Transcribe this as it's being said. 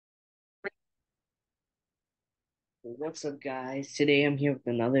What's up, guys? Today I'm here with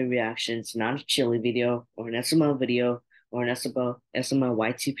another reaction. It's not a chili video or an SML video or an SML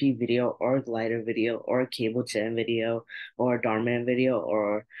YTP video or a glider video or a Cable 10 video or a Darman video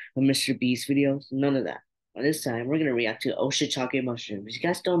or a Mr. Beast video. None of that. This time we're gonna react to Oshitake mushrooms. If you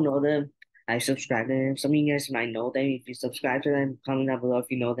guys don't know them, I subscribe to them. Some of you guys might know them. If you subscribe to them, comment down below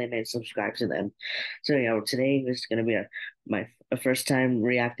if you know them and subscribe to them. So yeah, today is gonna be my first time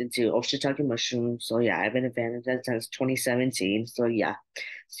reacting to Oshitake mushrooms. So yeah, I've been a fan of that since 2017. So yeah,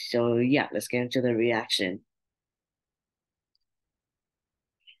 let's get into the reaction.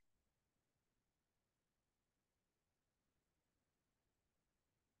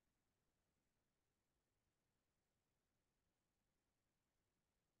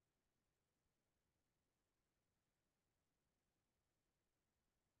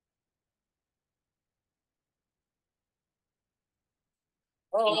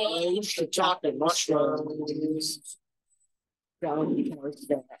 Oh, Oshitake mushrooms.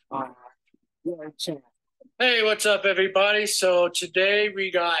 That are your channel. Hey, what's up, everybody? So today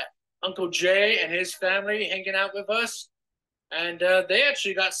we got Uncle Jay and his family hanging out with us, and they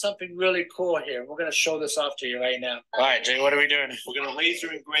actually got something really cool here. We're gonna show this off to you right now. All right, Jay, what are we doing? We're gonna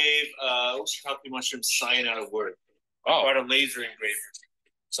laser engrave Oshitake mushroom sign out of wood. Oh, Or a laser engraver.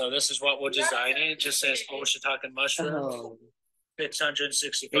 so this is what we're designing. It just says Oshitake mushroom, Oh,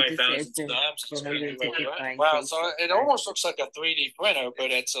 665,000 it's subs. 465. Wow, so it almost looks like a 3D printer, but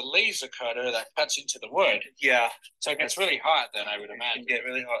it's a laser cutter that cuts into the wood. Yeah. So it gets really hot then, I would imagine. Get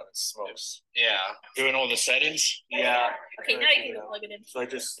really hot and smokes. Yeah. Doing all the settings. Yeah. Okay, now you can plug it in. So I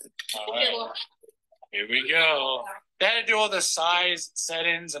just All right. Here we go. They had to do all the size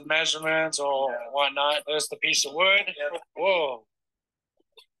settings and measurements or whatnot. There's the piece of wood. Whoa.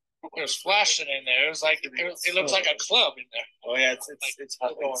 There's flashing in there. It looks like a club in there. oh yeah, it's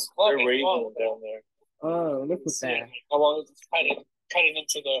hot. They're raven down there. Oh, look at that. Oh, well, it's cutting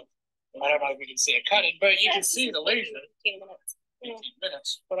into the. I don't know if you can see it cutting, but you can see the laser. 15 minutes. 15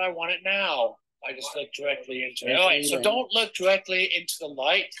 minutes. But I want it now. I just look directly into it. Yes, All right, you so do. don't look directly into the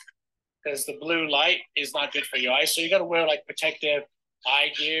light because the blue light is not good for your eyes. So you got to wear like protective eye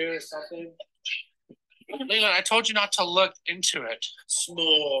gear or something. Leland, I told you not to look into it.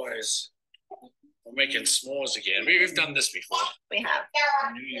 S'mores. We're making s'mores again. We've done this before. We have.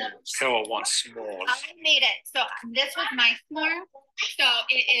 Phil wants s'mores. I made it. So this was my s'more. So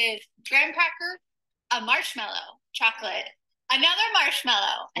it is graham cracker, a marshmallow, chocolate, another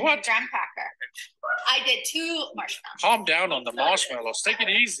marshmallow, and What? a graham cracker. I did 2 marshmallows. Calm down on the marshmallows. Take it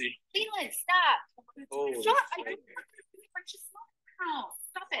easy. Leland, stop. Oh, Stop. I don't no,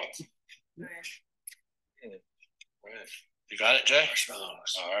 stop it. You got it, Jay?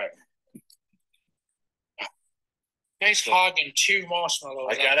 Marshmallows. All right. Jay's hogging 2 marshmallows.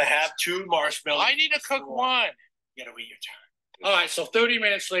 I gotta have 2 marshmallows. I need to cook one. You gotta wait your turn. All right, so 30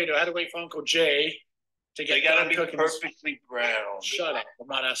 minutes later, I had to wait for Uncle Jay to get They gotta done be cooking. perfectly brown. Shut up. I'm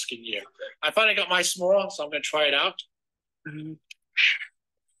not asking you. I finally got my s'more, so I'm going to try it out.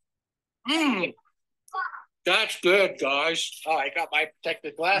 Mmm. That's good, guys. All right, I got my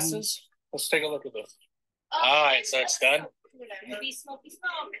protective glasses. Let's take a look at this. All right, so it's done. Smoky, smoky,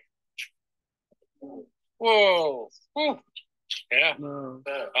 smoke. Whoa. Whew. Yeah. No.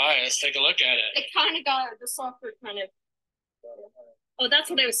 All right, let's take a look at it. It kind of got the software kind of. Oh, that's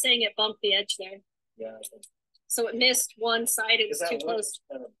what I was saying. It bumped the edge there. Yeah. So it missed one side. It was too close.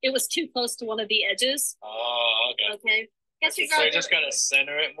 It was too close to one of the edges. Oh, okay. Okay. Guess you So got you just got to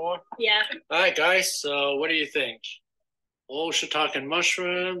center it more. Yeah. All right, guys. So what do you think? Old shiitake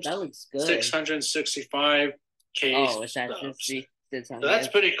mushrooms. That looks good. 665 K. Oh, it's at 50. So that's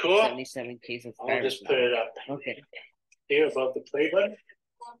pretty cool. 77 K subscribers. I'll just put it up Okay. here above the play button.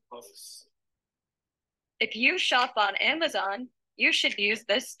 If you shop on Amazon, you should use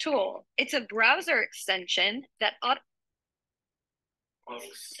this tool. It's a browser extension that Yeah, I was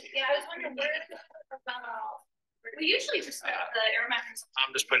wondering where. We usually just put the air mattress.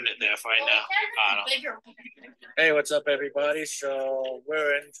 I'm just putting it there for right now. I don't know. Bigger. Hey, what's up, everybody? So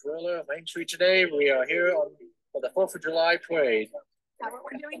we're in Trilla, Main Street today. We are here for the 4th of July parade. Is that what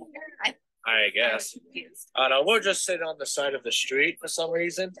we're doing here? I guess. I don't know. We're just sitting on the side of the street for some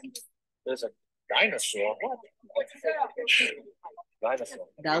reason. There's a dinosaur. Dinosaur.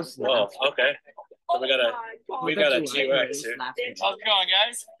 That was Oh, okay. So we got a T-Rex here. How's How's it going,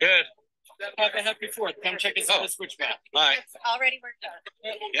 guys? Good. Happy 4th. Come check us out at Switchback. All right. It's already worked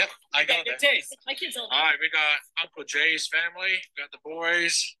out. Yep. I got Good that. taste. My kids all All right. We got Uncle Jay's family. We got the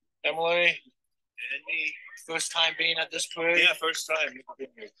boys, Emily, and me. First time being at this parade. Yeah, first time.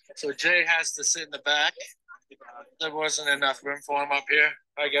 So Jay has to sit in the back. There wasn't enough room for him up here,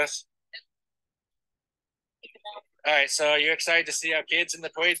 I guess. All right, so you're excited to see our kids in the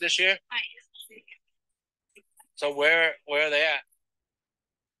parade this year? Hi. So where are they at?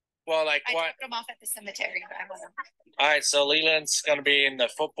 Well, like I what? dropped them off at the cemetery. But I don't know. All right, so Leland's gonna be in the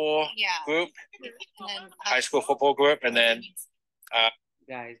football group, And then, high school football group, and then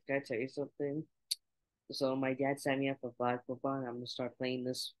Guys, can I tell you something? So my dad signed me up for flag football, and I'm gonna start playing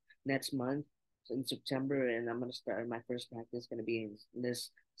this next month in September, and I'm gonna start my first practice gonna be this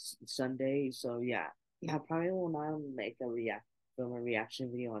Sunday. So yeah, I probably will not make film a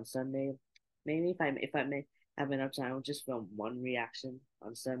reaction video on Sunday. Maybe if I may have enough time, I'll just film one reaction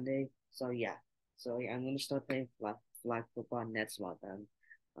on Sunday. So yeah, I'm gonna start playing flag football next month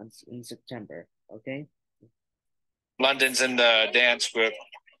in September. Okay. London's in the dance group.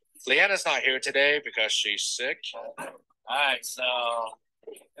 Leanna's not here today because she's sick. All right, so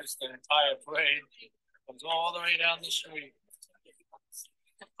there's the entire parade. Goes all the way down the street.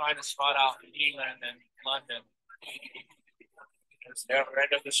 Find a spot out in England and London. It's the other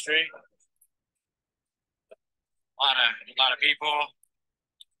end of the street. A lot of people.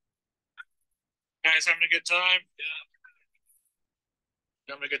 Guys having a good time? Yeah.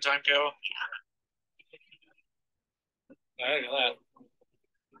 Having a good time, Carol? Yeah. Look at that.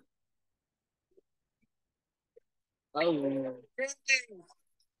 Oh. Candy!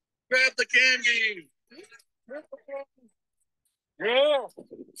 Grab the candy! Yeah!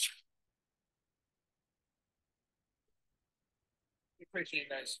 Appreciate you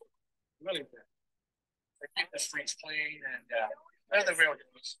guys. Really good. They keep the streets clean and they're the real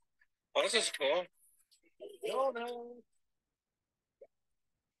guys. Oh, this is cool. No, no.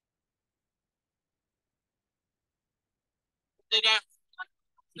 They got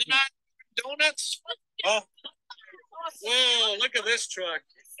donuts? Oh. Whoa, look at this truck.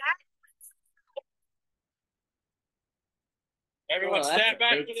 Everyone stand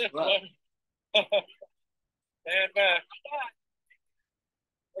back for this one. Stand back.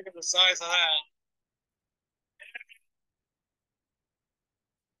 Look at the size of that.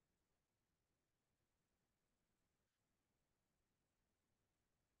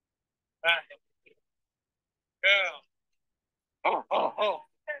 Back. Yeah. Oh.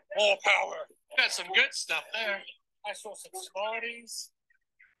 More power. Got some good stuff there. I saw some Smarties.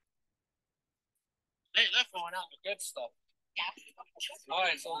 Hey, they're throwing out the good stuff. Yeah. All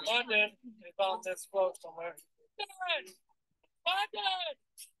right, so London, they found this quote somewhere. London!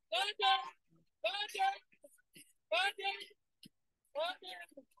 London! London! London! London!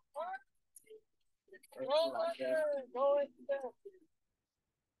 London!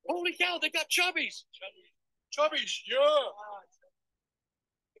 Holy cow, they got chubbies! Chubbies, yeah!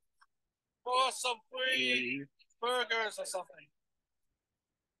 For some free burgers or something.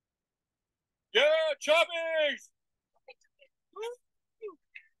 Yeah, chubbies!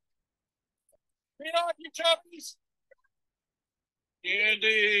 Feed off, you chubbies!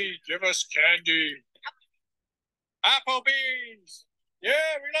 Candy, give us candy. Applebee's.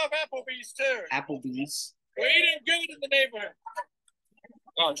 Yeah, we love Applebee's too. Applebee's. We're eating good in the neighborhood.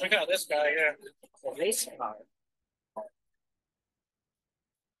 Oh, check out this guy here. A race car.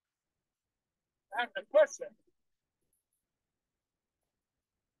 I have a question.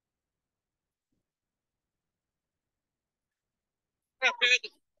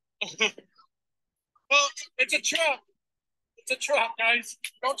 Well, it's a truck. It's a truck, guys.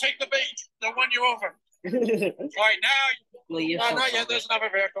 Don't take the bait. They'll run you over. All right, now. Well, No, not yet. There's another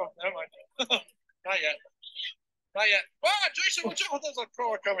vehicle. Never mind. Not yet. Not yet. Ah, Jason, watch out. There's a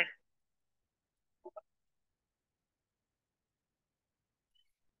car coming.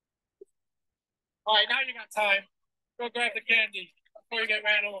 All right, now you got time. Go grab the candy before you get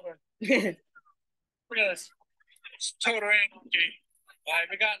ran over. Look at this. It's total anarchy. All right,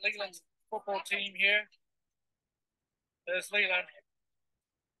 we got Leland's football team here. There's Leland.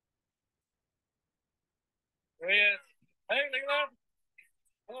 There he is. Hey, Leland.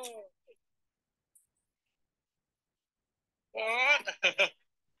 Oh. What?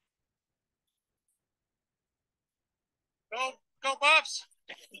 Go, Bobs.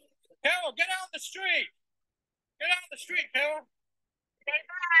 Carol, get out the street. Get out the street, Carol.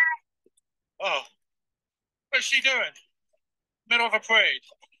 Oh, what's she doing? Middle of a parade.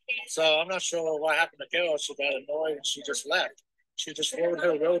 So I'm not sure what happened to Carol. She got annoyed and she just left. She just rode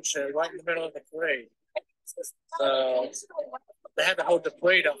her wheelchair right in the middle of the parade. So they had to hold the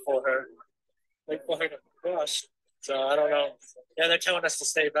parade up for her. Wait for her to cross. So I don't know. Yeah, they're telling us to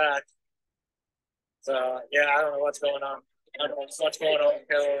stay back. So yeah, I don't know what's going on. I don't know what's going on with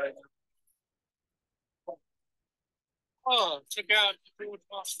Carol right now. Oh, check out George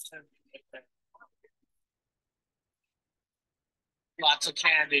Washington. Lots of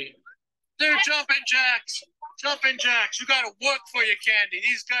candy. They're jumping jacks. Jumping jacks, you gotta work for your candy.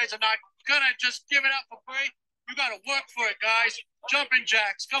 These guys are not gonna just give it up for free. You gotta work for it, guys. Jumping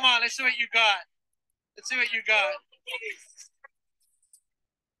jacks, come on, let's see what you got. Let's see what you got.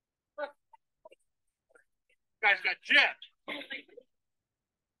 You guys got gypped.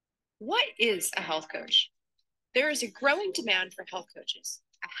 What is a health coach? There is a growing demand for health coaches,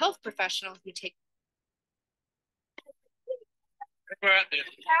 a health professional who takes. We're at the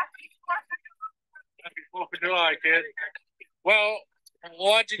Happy 4th of July, kid. Well,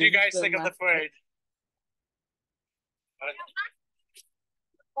 what did you guys think of the parade?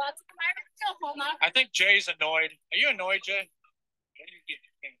 I think Jay's annoyed. Are you annoyed, Jay?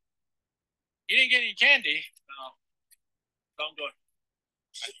 You didn't get any candy? No. Don't go.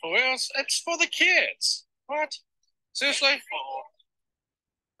 For real? It's for the kids. What? Seriously?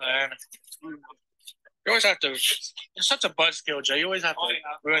 Man. You always have to. You're such a buzzkill, Jay. You always have to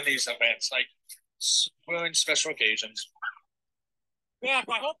ruin these events, like ruin special occasions. Yeah,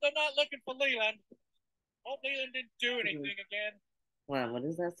 I hope they're not looking for Leland. Hope Leland didn't do anything again. Wow, what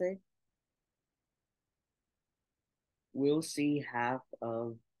does that say? We'll see half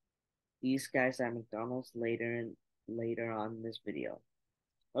of these guys at McDonald's later on in this video.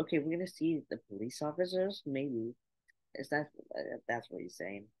 Okay, we're gonna see the police officers. Maybe is that's what he's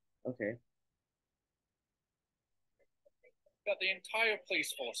saying? Okay. Got the entire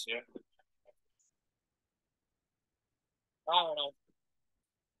police force here. I don't know.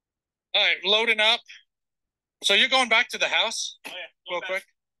 All right, loading up. So you're going back to the house? Oh yeah, real quick.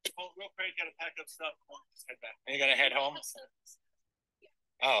 Real quick, gotta pack up stuff. Head back. And you gotta head home.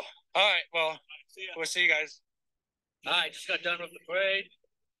 Oh, all right. Well, we'll see you guys. All right, just got done with the parade.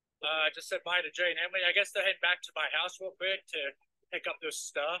 I just said bye to Jay and Emily. I guess they're heading back to my house real quick to pick up their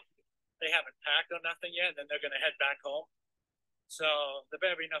stuff. They haven't packed or nothing yet, and then they're gonna head back home. So there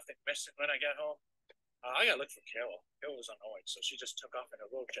better be nothing missing when I get home. I gotta look for Carol. Carol was annoyed, so she just took off in a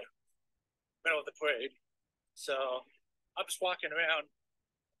wheelchair. Middle of the parade. So I'm just walking around.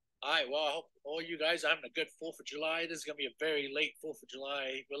 All right, well, I hope all you guys are having a good 4th of July. This is going to be a very late 4th of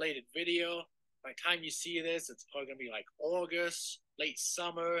July related video. By the time you see this, it's probably going to be like August, late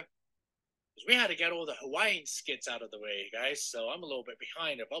summer. Because we had to get all the Hawaiian skits out of the way, guys. So I'm a little bit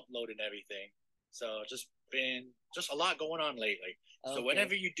behind of uploading everything. So just a lot going on lately. Okay. So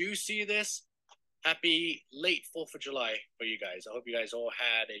whenever you do see this, happy late 4th of July for you guys. I hope you guys all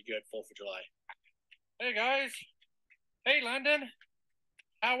had a good 4th of July. Hey, guys. Hey, London.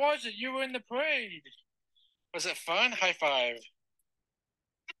 How was it? You were in the parade. Was it fun? High five.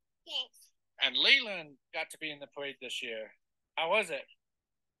 Thanks. And Leland got to be in the parade this year. How was it?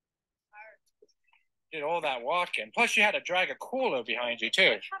 Did all that walking. Plus, you had to drag a cooler behind you,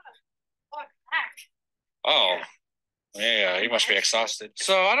 too. Oh. Yeah, you must be exhausted.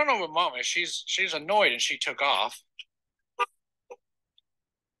 So, I don't know what Mom is. She's annoyed and she took off.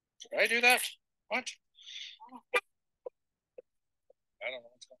 Did I do that? What? I don't know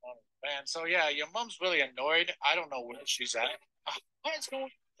what's going on with the band. So yeah, your mom's really annoyed. I don't know where she's at. What's going on?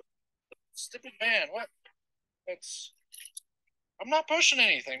 Stupid band. What? I'm not pushing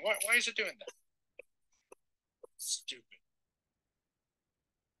anything. Why is it doing that? Stupid.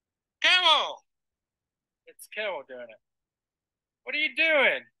 Carol! It's Carol doing it. What are you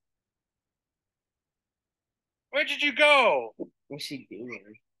doing? Where did you go? What's she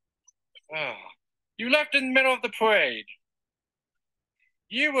doing? Oh, you left in the middle of the parade.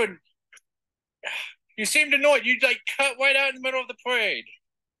 You seemed annoyed. You like cut right out in the middle of the parade.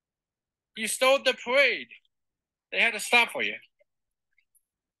 You stole the parade. They had to stop for you.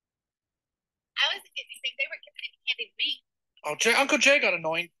 I was think they were giving any candy to me. Oh, Uncle Jay got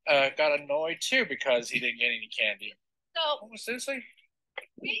annoyed too because he didn't get any candy. So oh, seriously?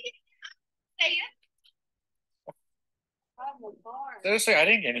 Say it. Seriously, I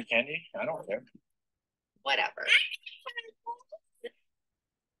didn't get any candy. I don't care. Whatever.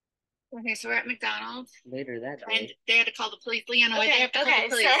 Okay, so we're at McDonald's. Later that day. And they had to call the police. Leanna, why they have to call the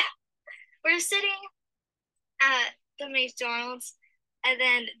police? So we're sitting at the McDonald's, and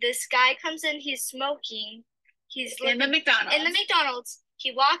then this guy comes in. He's smoking. He's in the McDonald's. In the McDonald's.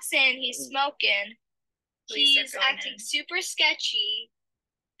 He walks in. He's smoking. Police he's acting super sketchy,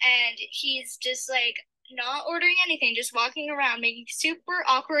 and he's just like not ordering anything, just walking around, making super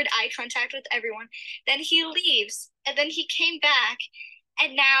awkward eye contact with everyone. Then he leaves, and then he came back,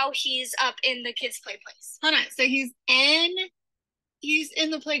 and now he's up in the kids' play place. Hold on. So he's in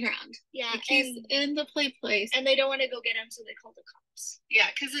the playground. Yeah, like he's in the play place. And they don't want to go get him, so they call the cops. Yeah,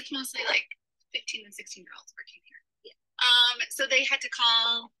 because it's mostly like 15 and 16-year-olds working here. Yeah. So they had to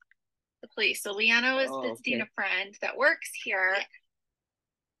call the police. So Leanna was visiting a friend that works here.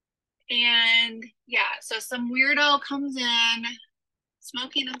 And yeah, so some weirdo comes in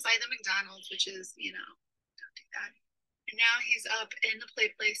smoking inside the McDonald's, which is, don't do that. And now he's up in the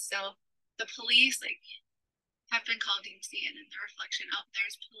play place. So the police have been called. You can see it in the reflection. Oh,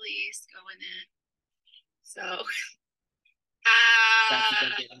 there's police going in. So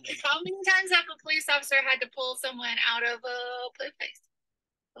how many times have a police officer had to pull someone out of a play place?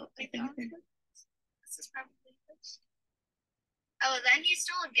 Oh, I think this is probably it. Oh, then he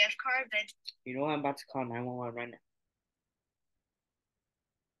stole a gift card, but You know I'm about to call 911 right now.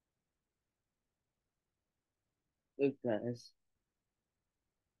 Look, guys.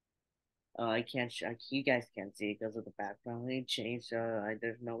 I can't. You guys can't see it because of the background. It changed.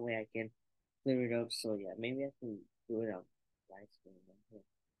 There's no way I can clear it up. So yeah, maybe I can do it on live screen.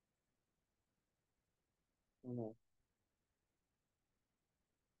 Oh no.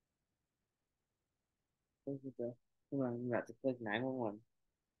 Come on, I'm about to click 911.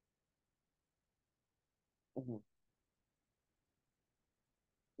 Uh-huh.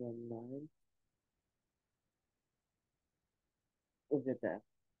 9. Look at that.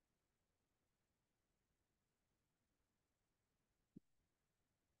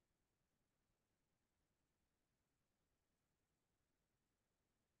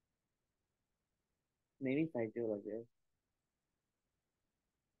 Maybe if I do it like this.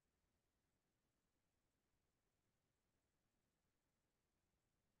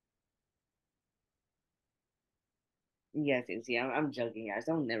 You guys can see, I'm joking, guys.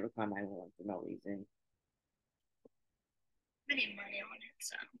 Don't never call 911 for no reason. I need money on it,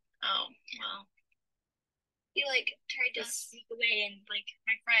 so Oh, well. he tried to sneak away, and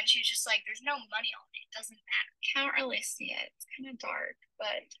my friend, she was just like, "There's no money on it. It doesn't matter." Can't really see it. It's kind of dark,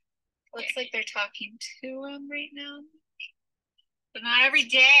 but looks like they're talking to him right now. But not every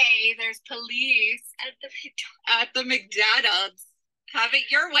day there's police at the McDonald's. Have it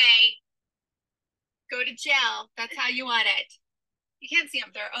your way. Go to jail. That's how you want it. You can't see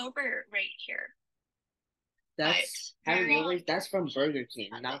them. They're over right here. That's that's from Burger King,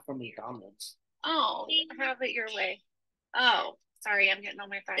 not from McDonald's. Oh, have it your way. Oh, sorry, I'm getting all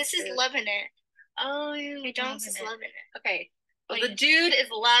my fast This is food. loving it. Oh, yeah. McDonald's is loving it. Okay. Well, the dude is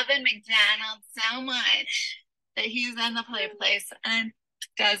loving McDonald's so much that he's in the play place and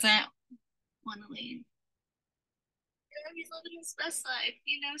doesn't want to leave. He's living his best life,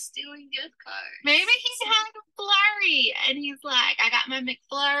 stealing gift cards. Maybe he's had a flurry and he's like, I got my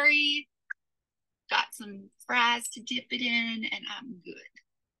McFlurry, got some fries to dip it in, and I'm good.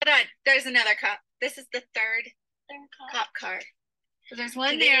 Hold on, there's another cop. This is the third cop car. So there's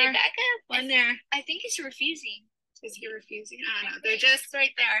one there. Back up. One there. I think he's refusing. Is he refusing? I don't know. They're just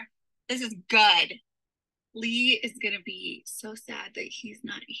right there. This is good. Lee is going to be so sad that he's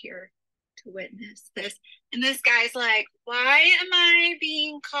not here to witness this. And this guy's like, why am I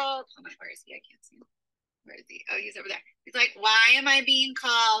being called? Oh my, where is he? I can't see him. Where is he? Oh, he's over there. He's like, why am I being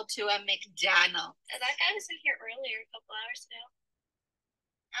called to a McDonald's? That guy was in here earlier, a couple hours ago.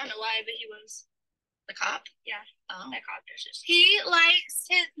 I don't know why, but he was. The cop? Yeah. Oh. That cop is just. He likes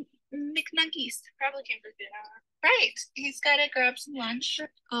his McNuggies. Probably came for food hour. Right. He's got to grab some lunch.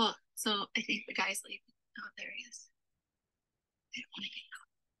 Oh, so I think the guy's leaving. Oh, there he is. I don't want to get caught.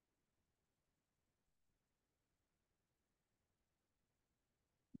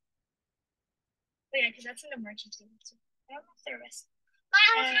 Oh, yeah, because that's an emergency. So I don't know if they're arrested.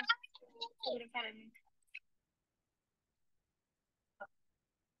 Would have had him.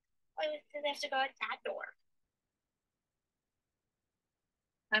 Why did they have to go out that door?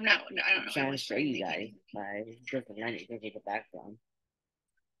 I don't know. I'm trying to show you guys by different lighting because of the background.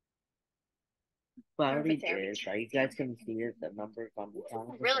 But I already did. Are you guys gonna see it? The numbers on the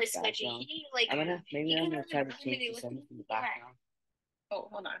top. Really sketchy. He Maybe I'm gonna try to change the settings in the background. Oh,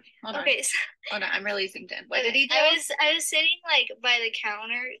 hold on. Okay, so Hold on. I'm really zoomed in. What did he do? I was sitting by the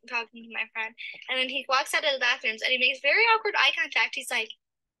counter talking to my friend, and then he walks out of the bathrooms and he makes very awkward eye contact. He's like,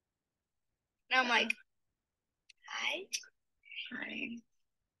 and I'm like, hi. Hi.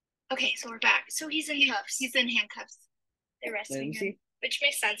 Okay, so we're back. So he's in cuffs. He's in handcuffs. They're Let me arresting him, see. which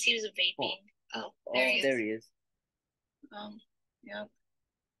makes sense. He was vaping. Oh, There he is. Yep.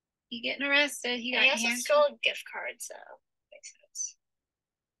 He getting arrested. He got He also handcuffed. stole a gift card, so makes sense.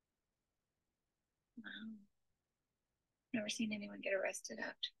 Wow. Never seen anyone get arrested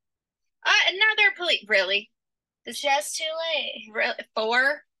after. Another police. Really? It's just too late. Really?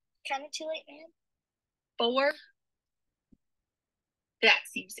 4? Kind of too late, man. 4? That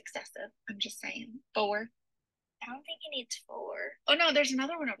seems excessive. I'm just saying. 4. I don't think he needs 4. Oh no, there's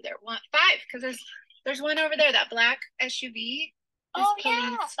another one over there. 5, because there's one over there. That black SUV. Oh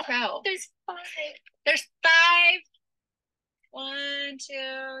yeah. Pro. There's 5. There's 5. 1,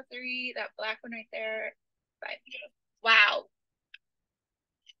 2, 3. That black one right there. 5. Wow.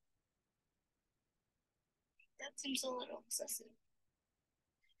 That seems a little excessive.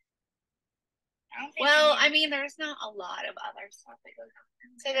 I don't think Well, any- I mean, there's not a lot of other stuff that goes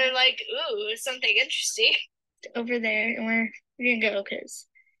on. So they're like, ooh, something interesting. Over there, and we're gonna go because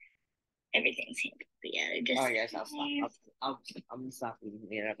everything's here. But yeah, they're just. Oh yes, I'll stop. I'm stopping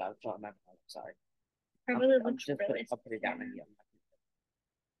here about talking about. I'm sorry. Probably I'm looks just really. I'll put it down again.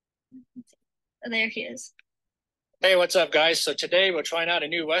 Oh, there he is. Hey, what's up, guys? So today we're trying out a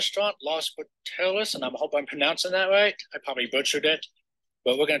new restaurant, Los Porteles, and I hope I'm pronouncing that right. I probably butchered it,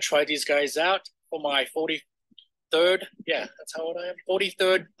 but we're gonna try these guys out for my 43rd. Yeah, that's how old I am.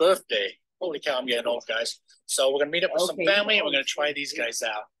 43rd birthday. Holy cow, I'm getting old, guys. So we're gonna meet up with some family, and we're gonna try these guys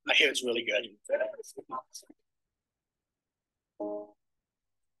out. I hear it's really good.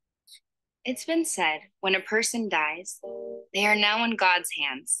 It's been said when a person dies, they are now in God's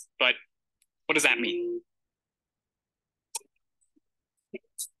hands. But what does that mean?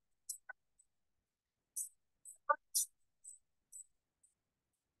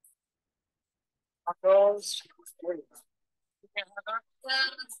 Tacos.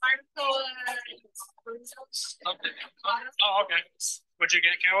 Oh, okay. What'd you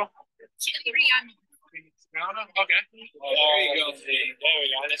get, Carol? Rihanna? Okay. Oh, there you go. There we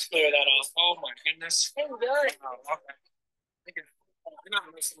go. Let's clear that off. Oh my goodness. Oh, okay. You're not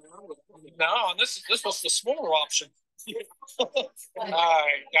messing around with it. No, this was the smaller option. All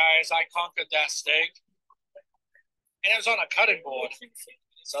right, guys, I conquered that steak, and it was on a cutting board.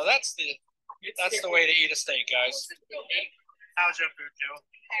 So that's the way to eat a steak, guys. How's your food, Joe?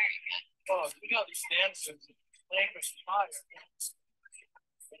 Oh, we got these dancers. Language fire.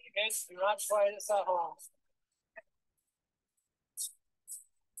 Guys, do not try this at home.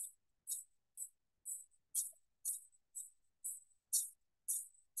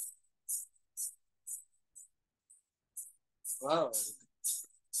 Whoa.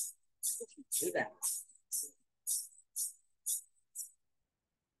 Do that.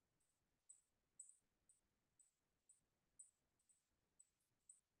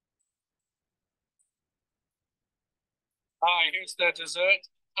 All right, here's the dessert.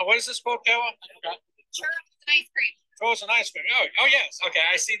 Oh, what is this called, Kara? Ice cream. Frozen ice cream. Oh, yes. Okay,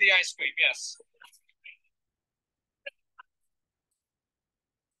 I see the ice cream. Yes.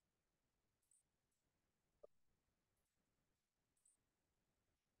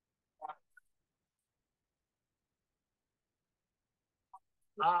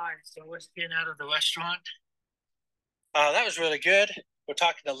 All right, so we're getting out of the restaurant. That was really good. We're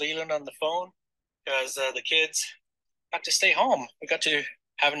talking to Leland on the phone because the kids got to stay home. We got to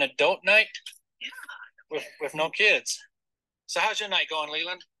have an adult night with no kids. So how's your night going,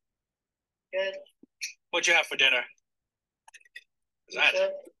 Leland? Good. What'd you have for dinner?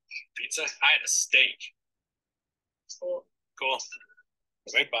 Pizza? I had a steak. Cool.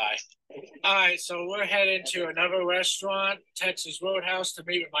 Goodbye. All right, so we're heading to another restaurant, Texas Roadhouse, to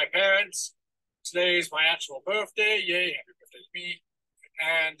meet with my parents. Today's my actual birthday. Yay, happy birthday to me.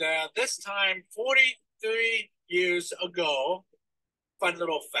 And this time, 43 years ago, fun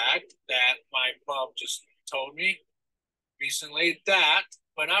little fact that my mom just told me recently, that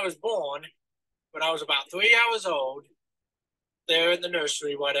when I was born, when I was about 3 hours old, there in the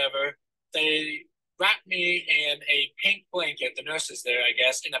nursery, whatever, they wrapped me in a pink blanket. The nurses there, I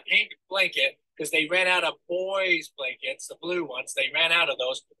guess, in a pink blanket because they ran out of boys' blankets, the blue ones. They ran out of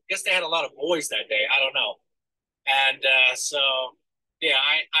those. I guess they had a lot of boys that day. I don't know. And so, yeah,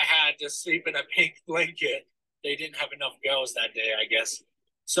 I had to sleep in a pink blanket. They didn't have enough girls that day, I guess.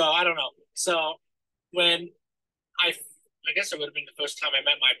 So I don't know. So when I guess it would have been the first time I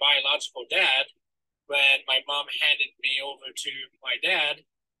met my biological dad, when my mom handed me over to my dad,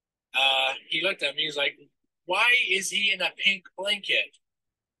 he looked at me. He's like, "Why is he in a pink blanket?"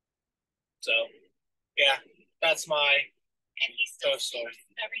 So, yeah, that's my ghost story.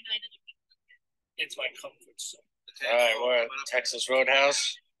 Every night. It's my comfort zone. All right, we're at Texas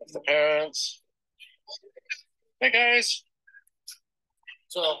Roadhouse with the parents. Hey guys.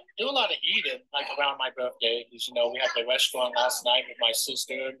 So do a lot of eating like around my birthday, because we had the restaurant last night with my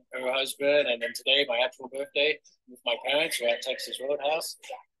sister and her husband, and then today my actual birthday with my parents. We're at Texas Roadhouse.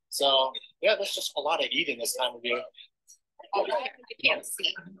 So yeah, there's just a lot of eating this time of year. Oh, you can't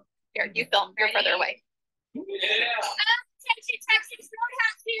see. Here, you film. You're further away. Texas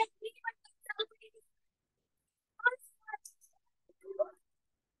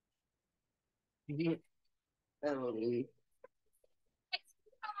Roadhouse here. Emily.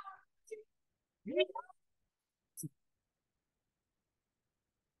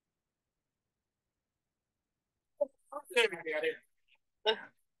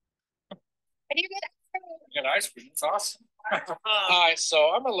 Get ice cream. It's awesome. All right,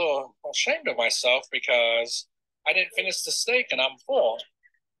 so I'm a little ashamed of myself because I didn't finish the steak and I'm full.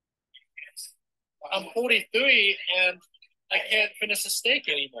 I'm 43 and I can't finish the steak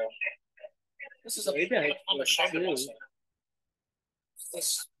anymore. This is I'm ashamed of myself.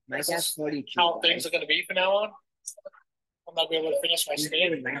 My dad's 42. How things are going to be from now on. I'm not going to be able to finish my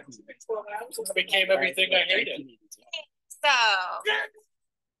steak. It became everything I hated. So,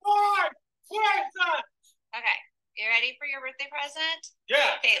 okay, you ready for your birthday present?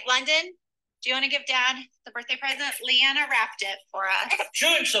 Yeah. Okay, London, do you want to give Dad the birthday present? Leanna wrapped it for us. I'm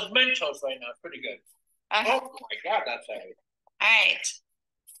chewing some Mentos right now. Pretty good. Oh my God, that's heavy. All right.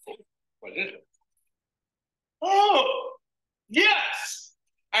 What is it? Oh, yes!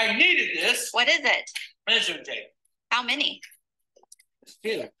 I needed this. What is it? Measuring tape. How many? There's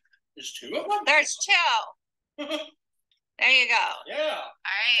two. There's two of them? There's two. There you go. Yeah.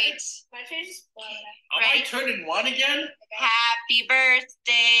 All right. Am I turning one again? Happy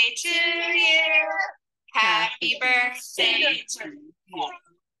birthday to you. Happy birthday to you.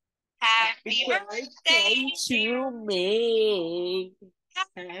 Happy birthday to me.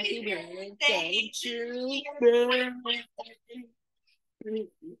 Happy birthday to me.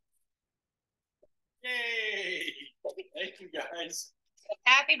 Yay! Thank you guys.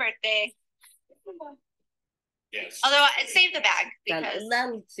 Happy birthday. Yes. Although save the bag because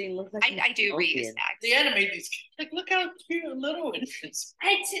That scene looks like I do reuse bags. They animate these. Like, look how cute little it is.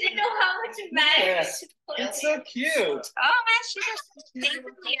 I didn't know how much it mattered. Yeah. It's so cute. Oh man, she just thank you,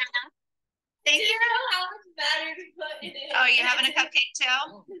 Leanna. Thank you. How much mattered to put in it. Oh, you having a cupcake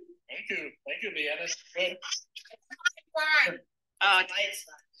too? Thank you, Leanna. Good. Oh,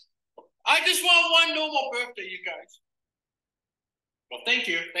 I just want one normal birthday, you guys. Well, thank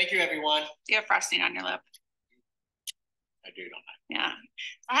you, everyone. you have frosting on your lip. I do know Yeah.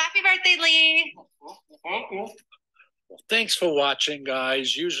 Well, happy birthday, Lee. Well, thanks for watching,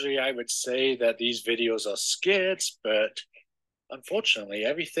 guys. Usually I would say that these videos are skits, but unfortunately,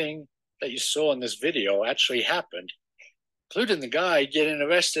 everything that you saw in this video actually happened, including the guy getting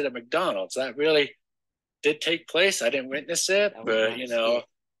arrested at McDonald's. That really did take place. I didn't witness it, but, you know,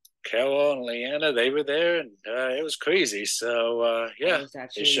 Carol and Leanna, they were there, and it was crazy. So, yeah,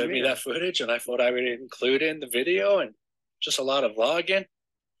 they showed me that footage, and I thought I would include it in the video, and just a lot of vlogging.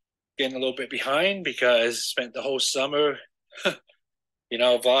 Getting a little bit behind because spent the whole summer, you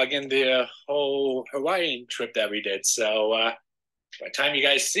know, vlogging the whole Hawaiian trip that we did. So by the time you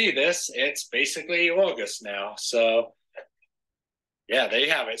guys see this, it's basically August now. So yeah, there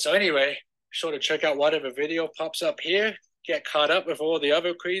you have it. So anyway, sure to check out whatever video pops up here. Get caught up with all the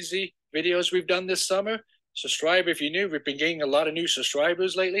other crazy videos we've done this summer. Subscribe if you're new. We've been getting a lot of new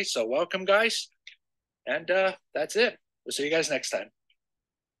subscribers lately. So welcome, guys. And that's it. We'll see you guys next time.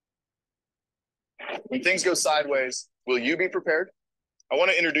 When things go sideways, will you be prepared? I want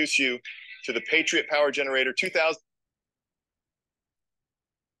to introduce you to the Patriot Power Generator 2000.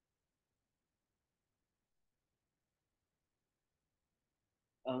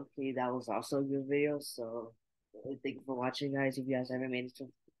 Okay, that was also a good video. So thank you for watching, guys. If you guys haven't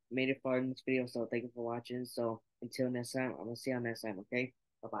made it far in this video, so thank you for watching. So until next time, I'm gonna see you next time. Okay,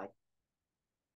 bye bye.